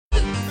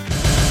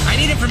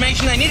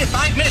information I needed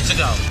 5 minutes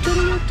ago.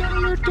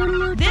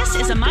 This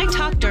is a My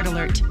Talk Dirt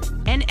Alert,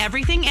 an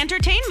everything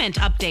entertainment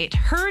update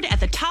heard at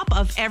the top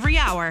of every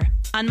hour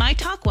on My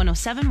Talk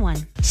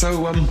 107.1.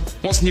 So,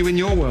 what's new in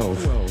your world?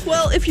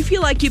 Well, if you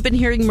feel like you've been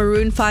hearing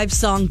Maroon 5's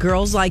song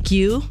Girls Like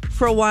You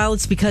for a while,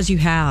 it's because you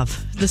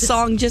have. The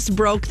song just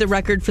broke the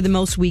record for the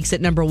most weeks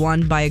at number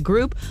 1 by a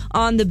group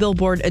on the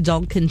Billboard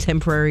Adult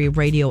Contemporary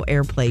Radio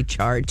Airplay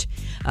chart.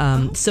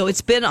 So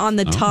it's been on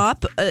the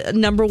top,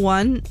 number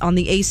 1 on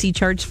the AC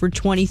charts for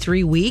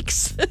 23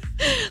 weeks.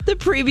 The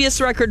previous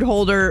record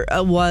holder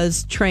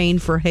was Train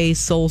for Hey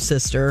Soul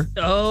Sister.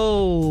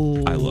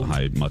 Oh.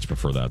 I much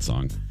prefer that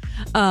song.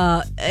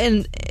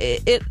 And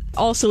it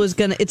also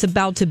it's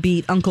about to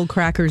beat Uncle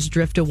Kracker's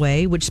Drift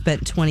Away, which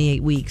spent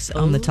 28 weeks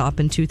on the top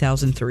in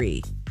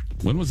 2003.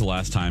 When was the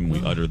last time we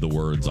uttered the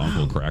words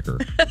Uncle Kracker?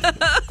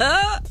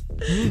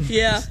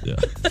 Yeah.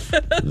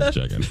 Just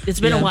checking. It's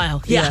been a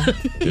while. Yeah.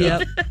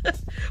 Yep.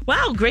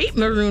 Wow, great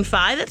Maroon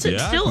 5. That's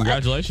still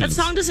congratulations.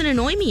 that song doesn't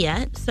annoy me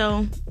yet.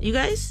 So, you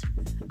guys?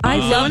 I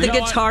love the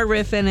guitar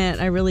riff in it.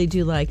 I really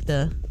do like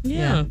the...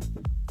 Yeah.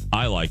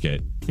 I like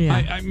it. Yeah.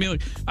 I mean,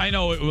 I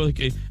know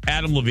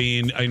Adam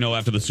Levine. I know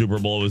after the Super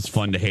Bowl it was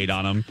fun to hate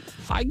on him.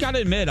 I gotta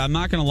admit, I'm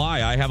not gonna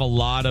lie. I have a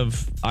lot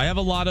of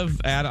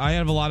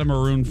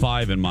Maroon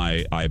 5 in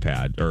my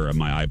iPad or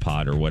my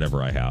iPod or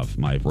whatever I have,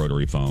 my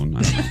rotary phone.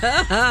 I don't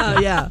know.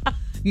 Yeah.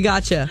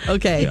 Gotcha.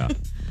 Okay. Yeah.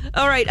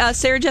 All right.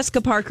 Sarah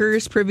Jessica Parker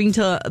is proving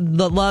to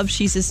the love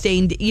she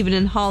sustained even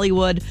in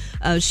Hollywood.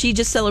 She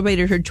just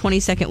celebrated her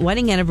 22nd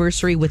wedding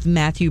anniversary with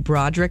Matthew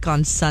Broderick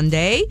on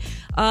Sunday.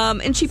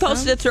 And she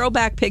posted a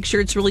throwback picture.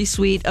 It's really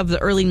sweet of the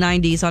early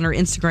 90s on her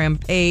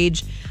Instagram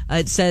page.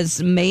 It says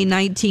May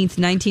 19th,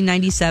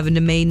 1997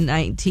 to May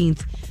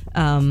 19th,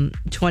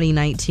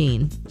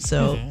 2019.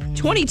 So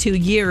 22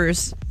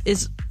 years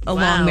is a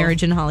long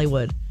marriage in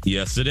Hollywood.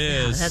 Yes, it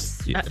is.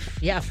 That's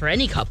for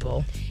any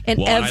couple.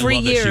 And every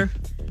year...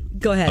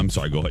 Go ahead. I'm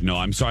sorry, go ahead. No,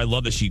 I'm sorry. I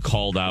love that she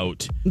called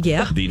out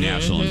the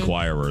National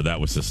Enquirer. That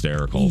was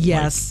hysterical.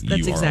 Yes,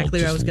 that's exactly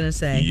what I was going to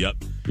say. Yep.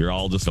 You're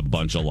all just a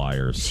bunch of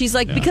liars. She's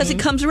like, because it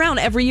comes around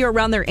every year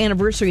around their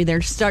anniversary, they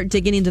start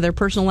digging into their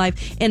personal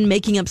life and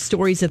making up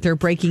stories that they're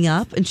breaking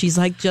up. And she's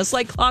like, just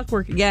like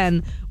clockwork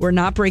again, we're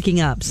not breaking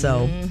up.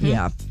 So,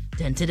 yeah.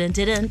 Dun, dun, dun,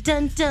 dun,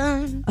 dun,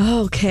 dun.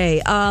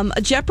 Okay.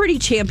 Jeopardy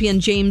champion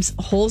James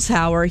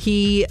Holzhauer,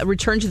 he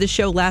returned to the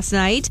show last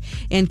night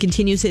and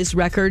continues his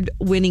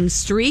record-winning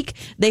streak.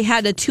 They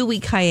had a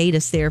 2-week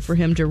hiatus there for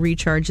him to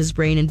recharge his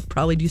brain and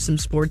probably do some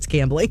sports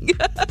gambling.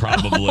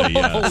 Probably,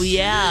 yes. Oh,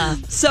 yeah.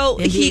 So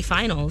NBA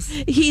Finals.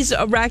 He's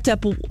racked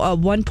up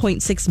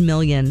 1.6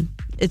 million.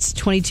 It's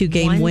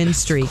 22-game win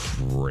streak.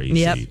 Crazy.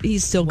 Yep.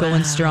 He's still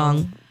going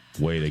strong.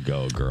 Way to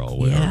go, girl.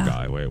 Way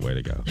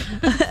to go.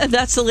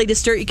 That's the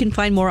latest dirt. You can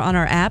find more on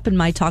our app and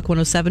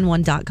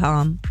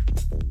mytalk1071.com.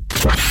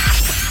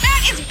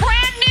 That is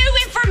brand new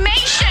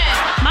information.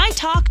 My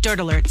Talk Dirt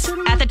Alerts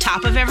at the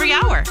top of every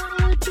hour.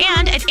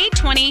 And at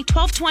 8:20,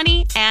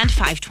 12:20, and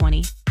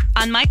 5:20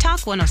 on My Talk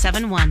 107.1.